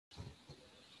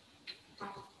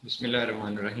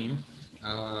Bismillahirrahmanirrahim.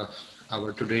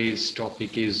 Our today's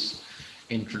topic is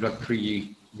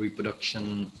introductory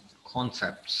reproduction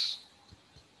concepts.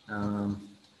 Um,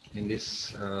 in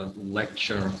this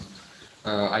lecture,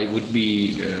 I would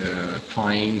be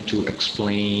trying to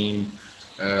explain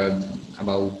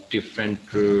about different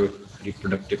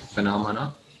reproductive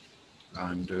phenomena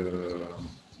and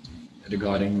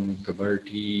regarding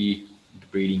puberty, the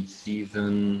breeding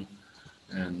season,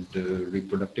 and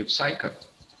reproductive cycle.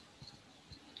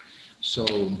 So,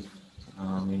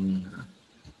 I mean,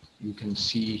 you can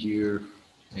see here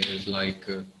is like,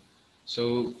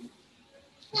 so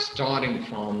starting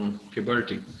from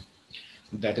puberty,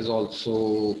 that is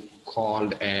also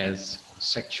called as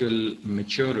sexual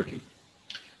maturity.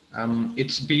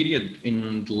 It's period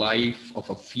in the life of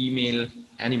a female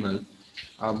animal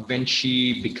when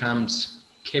she becomes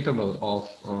capable of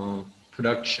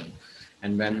production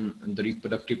and when the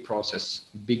reproductive process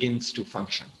begins to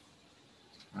function.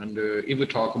 And if we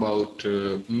talk about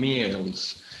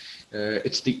males,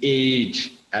 it's the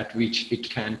age at which it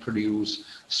can produce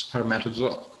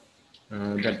spermatozoa.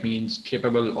 That means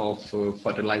capable of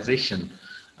fertilization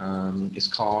is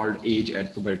called age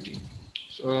at puberty.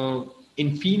 So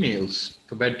in females,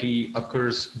 puberty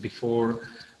occurs before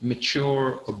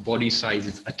mature body size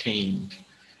is attained,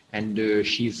 and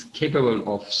she's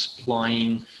capable of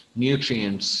supplying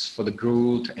nutrients for the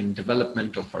growth and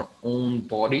development of her own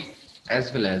body,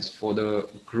 as well as for the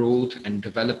growth and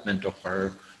development of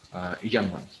her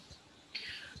young ones.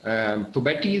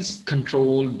 Puberty is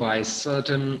controlled by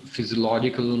certain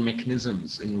physiological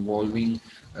mechanisms involving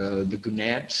the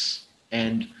gonads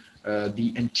and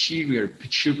the anterior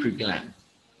pituitary gland.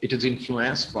 It is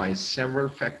influenced by several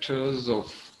factors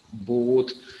of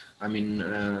both,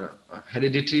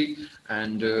 heredity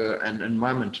and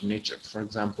environmental nature. For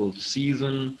example,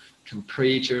 season,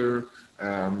 temperature,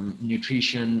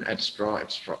 nutrition, etc.,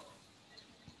 etc.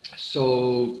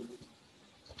 So,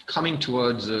 coming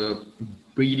towards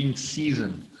breeding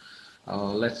season,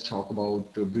 let's talk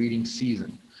about the breeding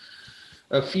season.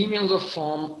 Females of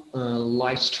farm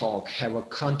livestock have a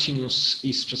continuous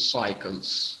estrous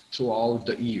cycles throughout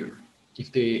the year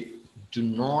if they do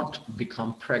not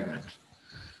become pregnant.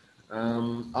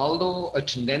 Although a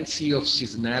tendency of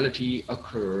seasonality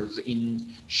occurs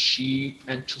in sheep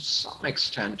and to some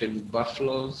extent in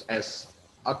buffaloes, as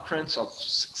occurrence of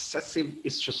successive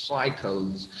estrous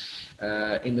cycles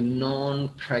in the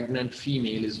non-pregnant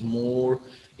female is more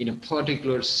in a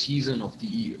particular season of the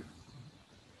year.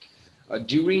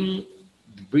 During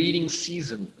the breeding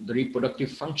season, the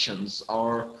reproductive functions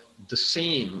are the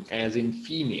same as in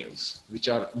females, which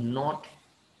are not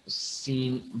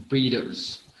seen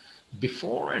breeders.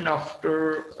 Before and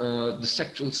after the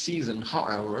sexual season,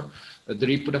 however, the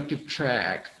reproductive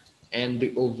tract and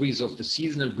the ovaries of the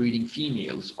seasonal breeding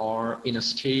females are in a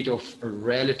state of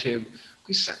relative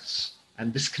quiescence,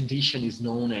 and this condition is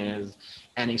known as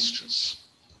anestrus.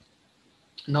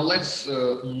 Now let's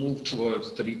move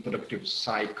towards the reproductive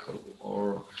cycle,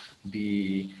 or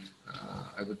the,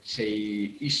 I would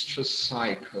say, estrous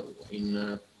cycle,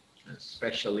 in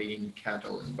especially in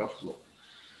cattle and buffalo.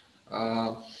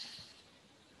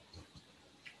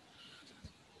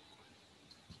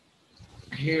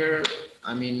 Here,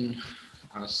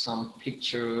 some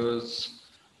pictures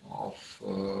of,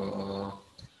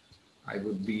 I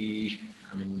would be,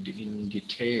 in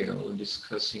detail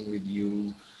discussing with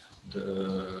you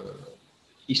the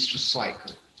estrous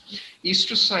cycle.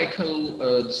 Estrous cycle,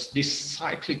 this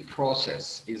cyclic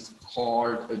process is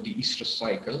called the estrous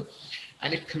cycle,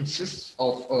 and it consists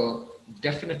of a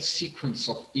definite sequence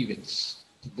of events,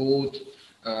 both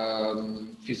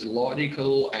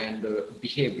physiological and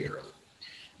behavioral.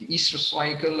 The estrous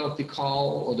cycle of the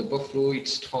cow or the buffalo, it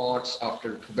starts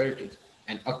after puberty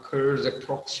and occurs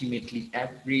approximately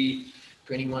every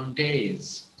 21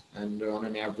 days and on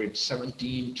an average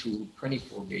 17 to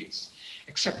 24 days,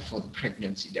 except for the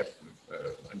pregnancy.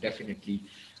 Definitely,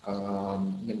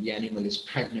 when the animal is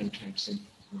pregnant,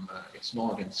 it's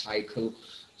not in cycle.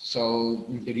 So,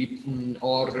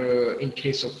 in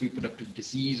case of reproductive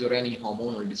disease or any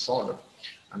hormonal disorder,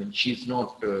 she's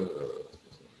not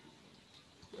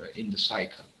in the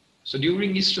cycle. So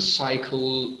during estrous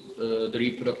cycle, the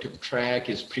reproductive tract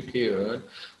is prepared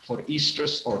for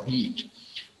estrus or heat.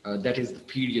 That is the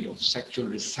period of sexual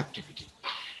receptivity.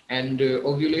 And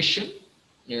ovulation,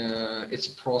 it's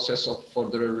a process of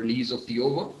further release of the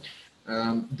ovum.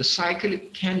 The cycle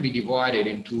can be divided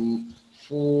into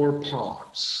 4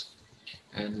 parts.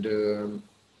 And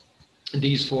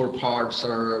these 4 parts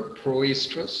are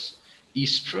proestrus,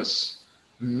 estrus,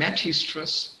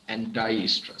 metestrus, and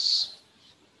diestrus.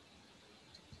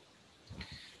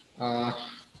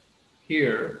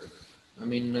 here,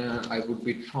 I would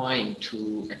be trying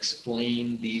to explain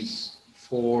these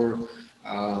four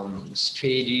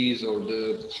stages or the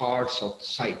parts of the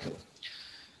cycle.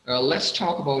 Let's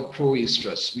talk about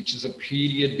proestrus, which is a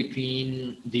period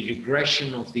between the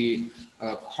regression of the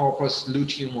corpus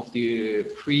luteum of the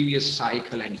previous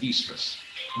cycle and estrus.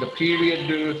 The period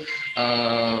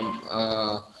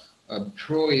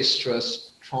proestrus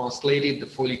translated the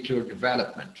follicular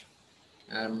development.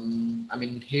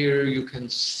 Here you can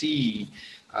see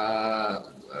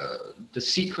the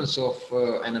sequence of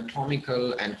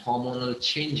anatomical and hormonal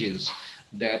changes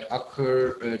that occur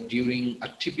during a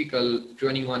typical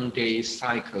 21-day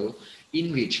cycle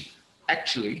in which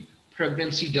actually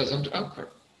pregnancy doesn't occur.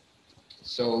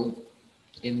 So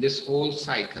in this whole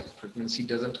cycle, pregnancy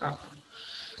doesn't occur.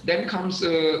 Then comes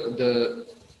the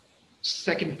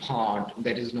second part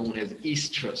that is known as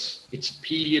estrus. It's a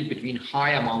period between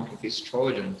high amount of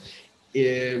estrogen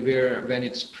when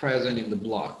it's present in the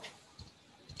blood.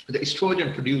 The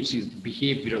estrogen produces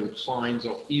behavioral signs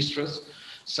of estrus,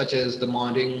 such as the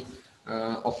mounting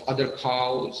of other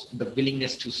cows, the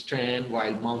willingness to stand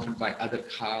while mounted by other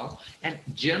cows, and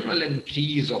general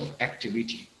increase of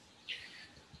activity.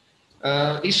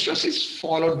 Estrus is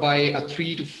followed by a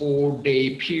 3 to 4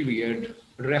 day period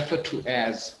referred to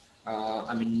as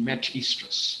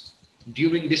met-estrus.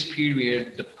 During this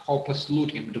period, the corpus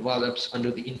luteum develops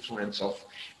under the influence of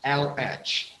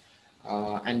LH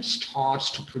and starts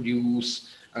to produce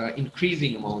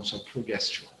increasing amounts of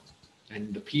progesterone.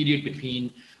 And the period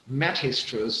between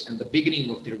met-estrus and the beginning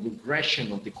of the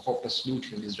regression of the corpus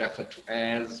luteum is referred to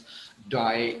as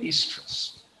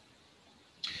diestrus.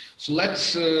 So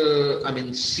let's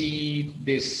see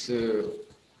this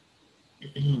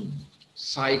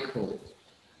cycle.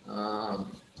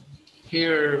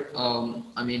 Here,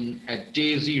 at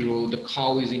day 0, the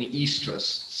cow is in estrus,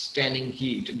 standing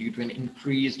heat, due to an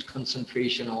increased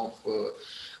concentration of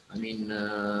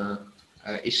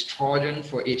estrogen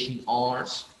for 18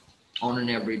 hours. On an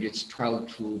average, it's 12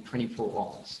 to 24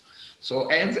 hours. So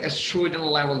as estrogen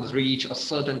levels reach a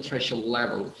certain threshold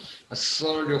level, a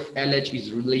surge of LH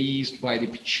is released by the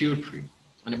pituitary.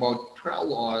 And about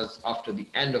 12 hours after the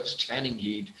end of standing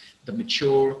heat, the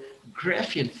mature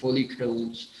Graafian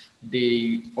follicles,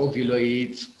 they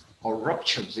ovulate or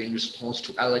ruptures in response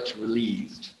to LH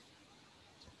released.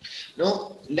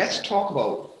 Now, let's talk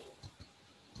about,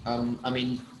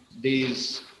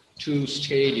 these two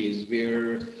stages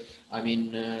where,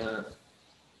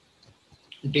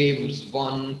 days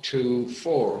 1 to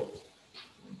 4,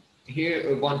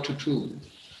 here 1 to 2.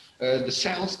 The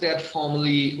cells that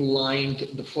formerly lined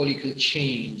the follicle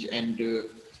change and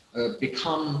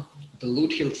become the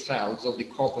luteal cells of the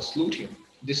corpus luteum.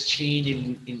 This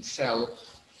change in cell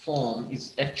form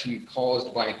is actually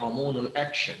caused by hormonal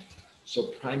action,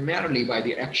 so primarily by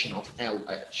the action of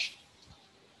LH.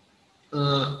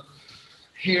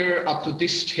 Here, up to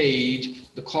this stage,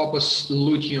 the corpus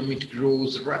luteum, it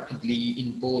grows rapidly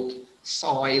in both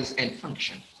size and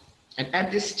function. And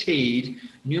at this stage,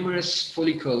 numerous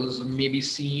follicles may be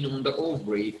seen on the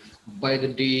ovary by the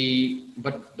day,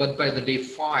 but by the day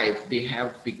 5, they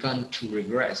have begun to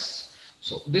regress.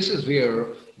 So this is where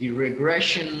the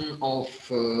regression of,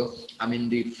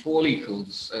 the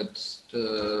follicles,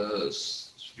 the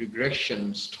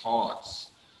regression starts.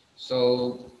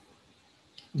 So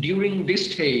during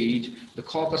this stage, the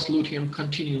corpus luteum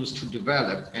continues to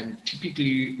develop and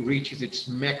typically reaches its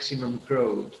maximum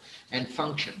growth and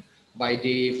function by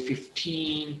day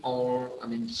 15 or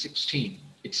 16.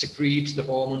 It secretes the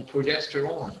hormone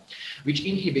progesterone, which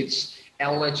inhibits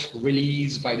LH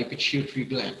release by the pituitary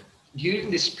gland.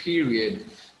 During this period,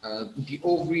 the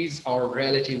ovaries are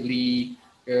relatively,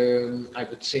 I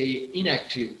would say,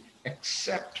 inactive,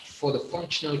 except for the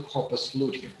functional corpus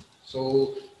luteum.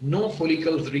 So no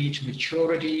follicles reach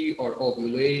maturity or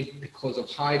ovulate because of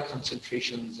high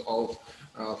concentrations of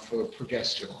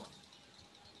progesterone.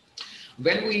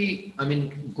 When we,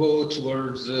 go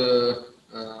towards the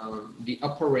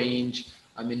upper range,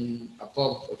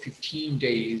 above 15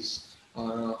 days,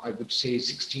 I would say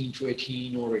 16 to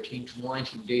 18 or 18 to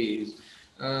 19 days,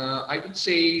 I would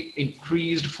say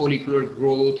increased follicular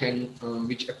growth and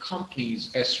which accompanies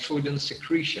estrogen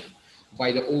secretion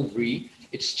by the ovary.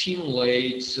 It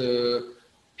stimulates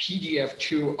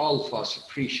PDF2 alpha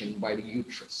secretion by the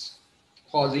uterus,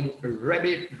 causing a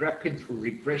rapid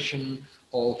regression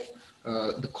of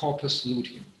the corpus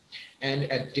luteum.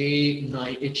 And at day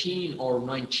 18 or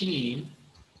 19,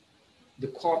 the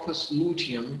corpus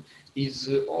luteum is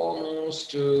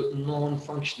almost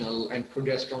non-functional and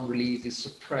progesterone release is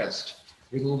suppressed,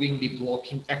 removing the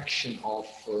blocking action of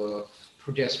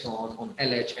progesterone on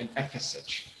LH and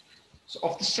FSH. So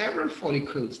of the several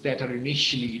follicles that are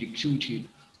initially recruited,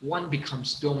 one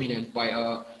becomes dominant by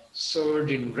a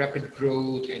surge in rapid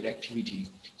growth and activity.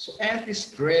 So as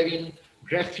this graphene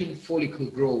follicle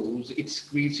grows, it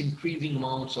secretes increasing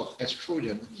amounts of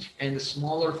estrogen, and the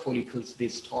smaller follicles, they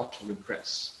start to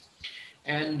regress.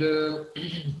 And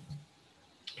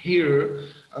here,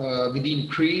 with the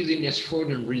increase in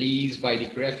estrogen released by the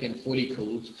graphene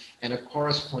follicles and a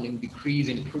corresponding decrease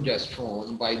in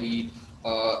progesterone by the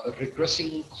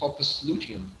regressing corpus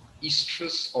luteum,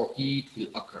 estrous or heat will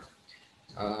occur.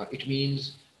 It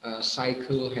means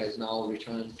cycle has now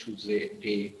returned to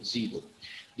day zero.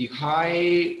 The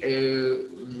high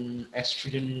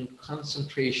estrogen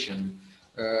concentration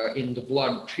in the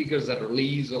blood triggers the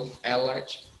release of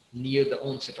LH near the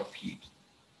onset of heat.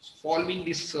 Following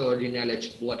this surge in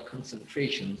LH blood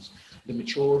concentrations, the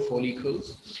mature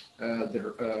follicles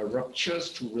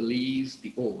ruptures to release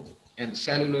the ovum, and the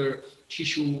cellular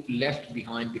tissue left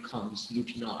behind becomes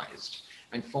luteinized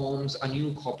and forms a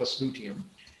new corpus luteum.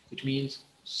 It means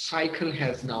cycle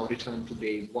has now returned to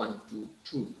day 1 to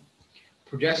 2.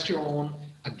 Progesterone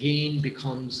again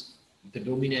becomes the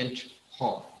dominant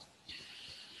hormone.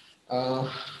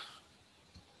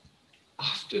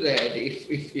 After that,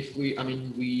 if we, I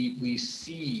mean, we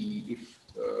see if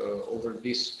over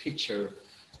this picture,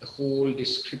 the whole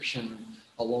description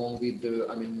along with the,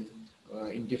 I mean,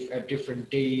 at different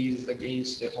days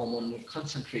against the hormonal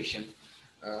concentration,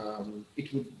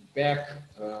 it would back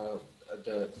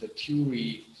the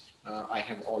theory I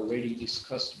have already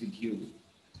discussed with you,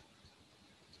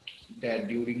 that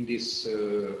during this,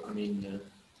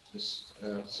 this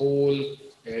whole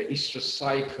Estrous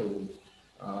cycle,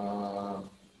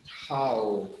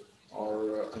 how,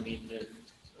 or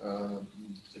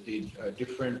the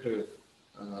different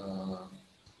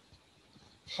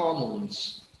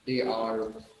hormones, they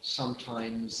are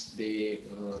sometimes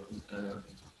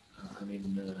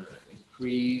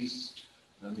increased.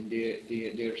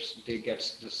 They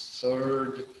get the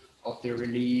surge of the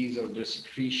release or the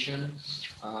secretion,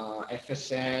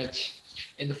 FSH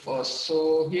in the first.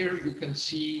 So here you can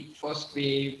see first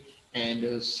wave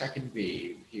and second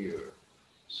wave here.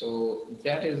 So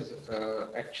that is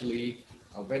actually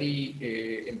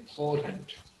very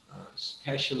important,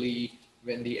 especially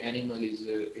when the animal is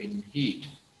in heat.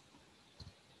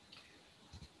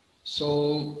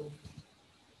 So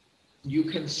you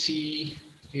can see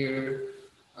here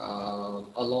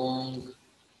along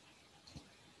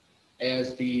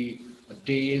as the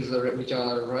days which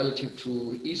are relative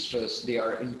to estrus, they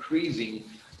are increasing,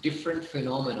 different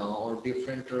phenomena or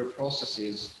different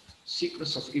processes,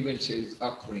 sequence of events is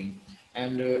occurring.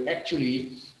 And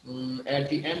actually, at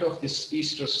the end of this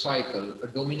estrous cycle, a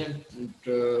dominant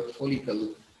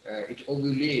follicle, it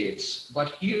ovulates.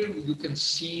 But here you can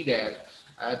see that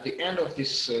at the end of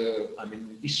this,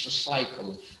 estrous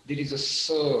cycle, there is a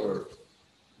surge.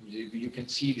 You can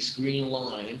see this green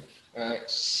line,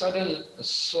 sudden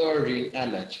surge in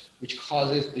LH, which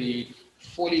causes the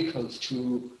follicles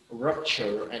to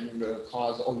rupture and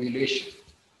cause ovulation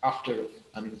after,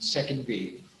 second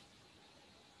wave.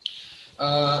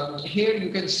 Here you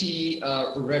can see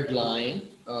a red line,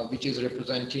 which is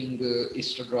representing the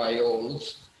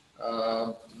estradioles.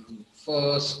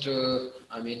 First,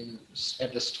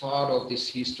 at the start of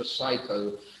this estrous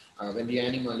cycle, when the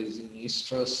animal is in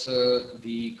estrus,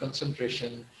 the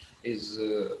concentration is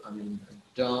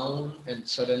down, and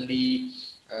suddenly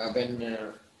when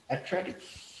atretic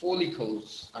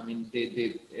follicles,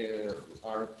 they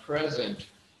are present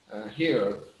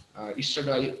here,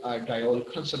 estradiol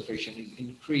concentration is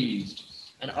increased,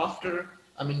 and after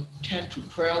 10 to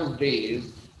 12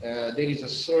 days, there is a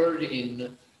surge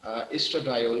in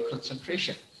estradiol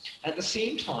concentration. At the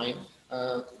same time,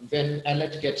 when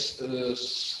LH gets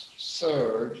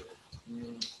surge,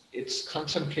 its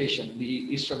concentration, the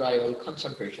estradiol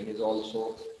concentration, is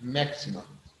also maximum.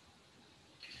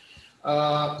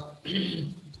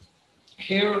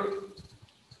 Here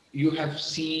you have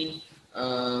seen,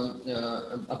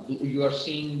 you are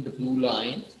seeing the blue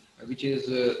line, which is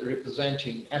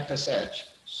representing FSH.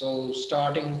 So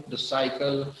starting the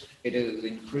cycle, it is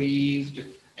increased,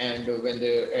 and when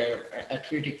the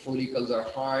atretic follicles are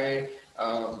high,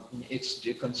 its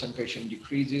concentration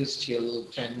decreases till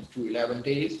 10 to 11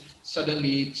 days.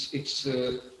 Suddenly, it's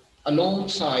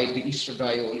alongside the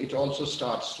estradiol, it also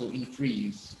starts to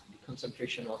increase the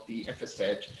concentration of the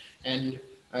FSH. And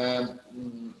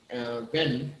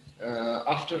when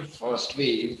after first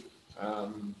wave,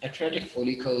 atretic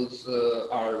follicles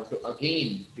are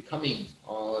again becoming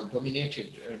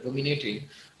dominating,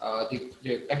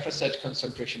 the FSH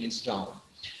concentration is down.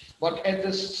 But at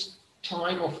this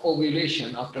time of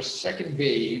ovulation, after second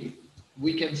wave,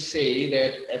 we can say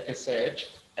that FSH,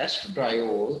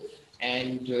 estradiol,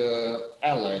 and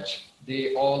LH,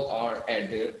 they all are at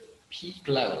their peak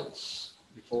levels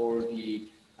before the,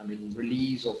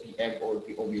 release of the egg or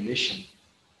the ovulation.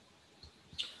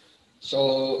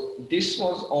 So this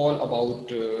was all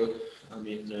about,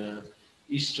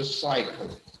 estrous cycle.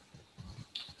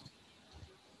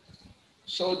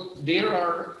 So there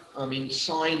are,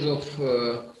 signs of,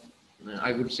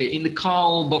 I would say, in the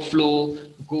cow, buffalo,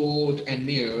 goat, and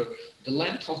mare, the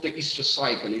length of the estrous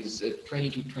cycle is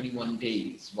 20 to 21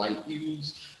 days, while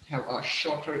ewes have a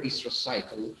shorter estrous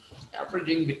cycle,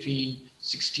 averaging between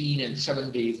 16 and 7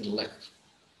 days in length.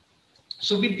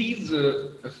 So with these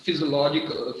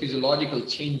physiological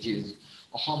changes,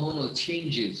 hormonal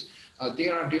changes,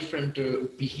 there are different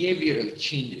behavioral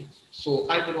changes. So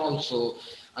I will also,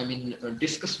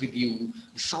 discuss with you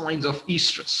the signs of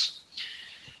estrus.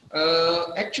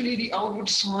 Actually, the outward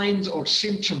signs or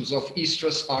symptoms of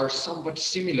estrus are somewhat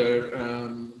similar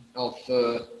in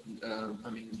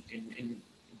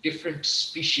different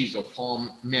species of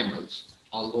farm mammals,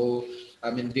 although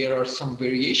there are some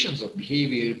variations of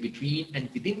behavior between and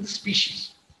within the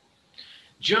species.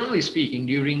 Generally speaking,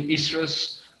 during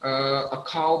estrus, a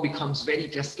cow becomes very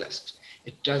restless.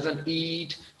 It doesn't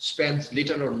eat, spends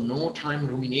little or no time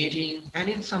ruminating, and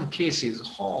in some cases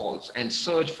hauls and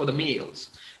search for the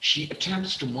males. She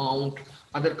attempts to mount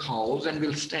other cows and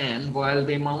will stand while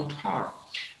they mount her.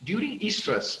 During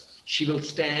estrus, she will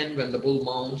stand when the bull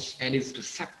mounts and is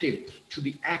receptive to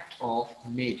the act of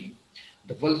mating.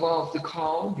 The vulva of the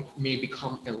cow may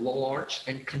become enlarged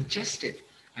and congested,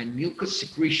 and mucus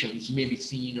secretions may be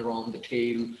seen around the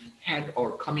tail, head,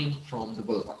 or coming from the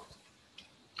vulva.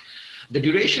 The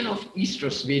duration of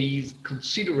estrus varies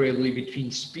considerably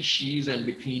between species and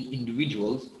between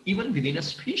individuals, even within a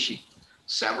species.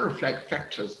 Several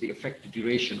factors they affect the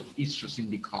duration of estrus in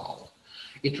the cow.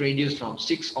 It ranges from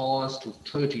 6 hours to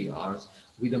 30 hours,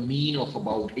 with a mean of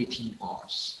about 18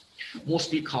 hours.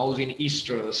 Mostly cows in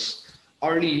estrus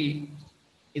early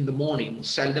in the morning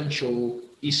seldom show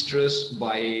estrus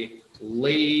by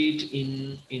late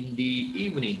in the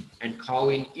evening, and cow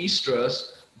in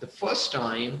estrus the first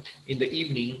time in the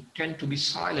evening tend to be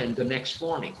silent the next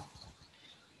morning.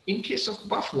 In case of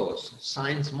buffaloes,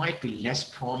 signs might be less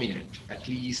prominent, at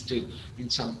least in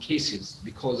some cases,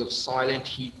 because of silent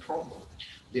heat problem.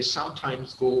 They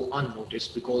sometimes go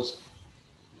unnoticed because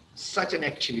such an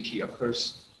activity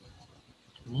occurs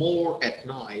more at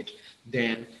night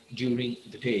than during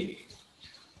the day.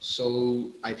 So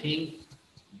I think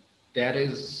that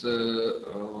is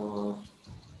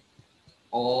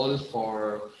all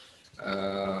for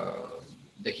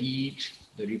the heat,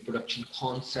 the reproduction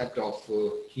concept of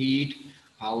heat,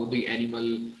 how the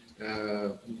animal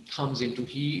comes into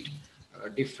heat,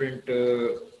 different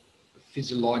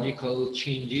physiological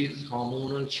changes,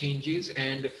 hormonal changes,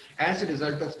 and as a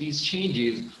result of these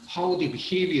changes, how the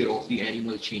behavior of the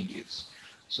animal changes.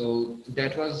 So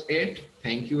that was it.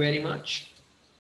 Thank you very much.